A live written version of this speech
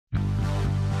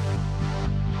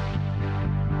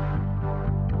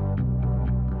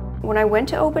When I went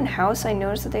to open house, I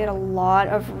noticed that they had a lot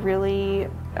of really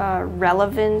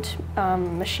relevant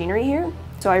machinery here.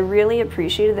 So I really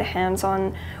appreciated the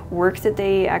hands-on work that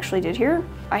they actually did here.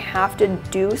 I have to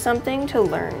do something to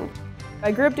learn.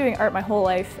 I grew up doing art my whole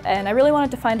life, and I really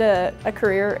wanted to find a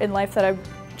career in life that I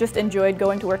just enjoyed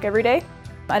going to work every day.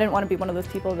 I didn't want to be one of those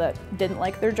people that didn't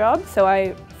like their job, so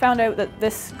I found out that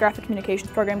this graphic communications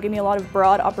program gave me a lot of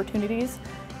broad opportunities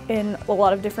in a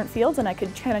lot of different fields, and I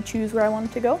could kind of choose where I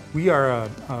wanted to go. We are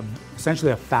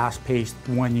essentially a fast-paced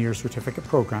one-year certificate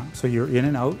program, so you're in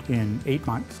and out in 8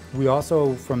 months. We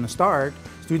also, from the start,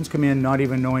 students come in not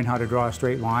even knowing how to draw a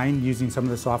straight line using some of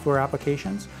the software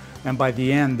applications, and by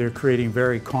the end they're creating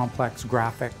very complex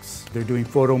graphics. They're doing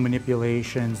photo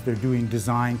manipulations, they're doing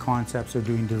design concepts, they're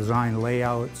doing design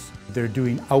layouts, they're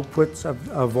doing outputs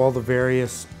of all the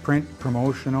various print,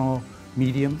 promotional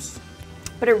mediums.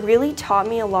 But it really taught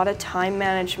me a lot of time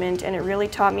management, and it really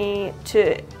taught me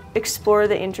to explore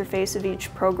the interface of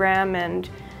each program and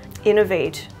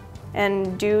innovate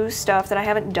and do stuff that I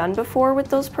haven't done before with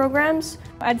those programs.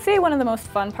 I'd say one of the most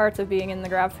fun parts of being in the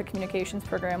graphic communications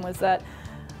program was that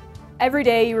every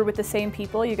day you were with the same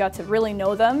people, you got to really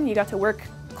know them, you got to work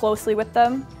closely with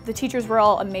them. The teachers were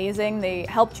all amazing. They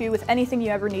helped you with anything you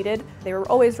ever needed. They were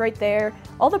always right there.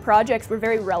 All the projects were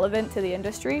very relevant to the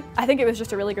industry. I think it was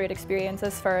just a really great experience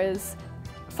as far as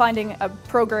finding a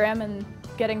program and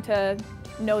getting to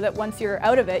know that once you're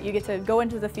out of it, you get to go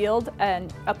into the field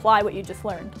and apply what you just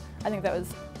learned. I think that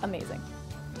was amazing.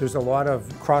 There's a lot of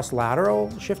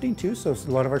cross-lateral shifting too, so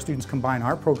a lot of our students combine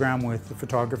our program with the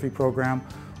photography program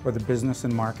or the business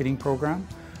and marketing program.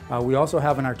 We also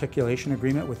have an articulation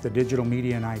agreement with the digital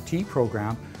media and IT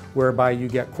program, whereby you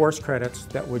get course credits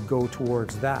that would go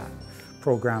towards that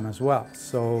program as well.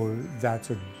 So that's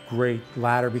a great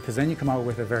ladder, because then you come out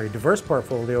with a very diverse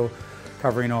portfolio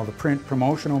covering all the print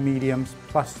promotional mediums,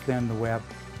 plus then the web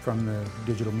from the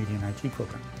digital media and IT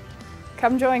program.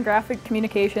 Come join graphic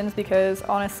communications, because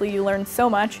honestly you learn so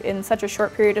much in such a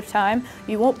short period of time.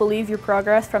 You won't believe your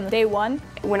progress from day one.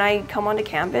 When I come onto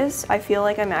campus, I feel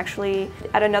like I'm actually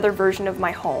at another version of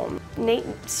my home. NAIT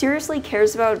seriously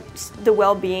cares about the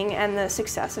well-being and the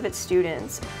success of its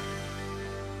students.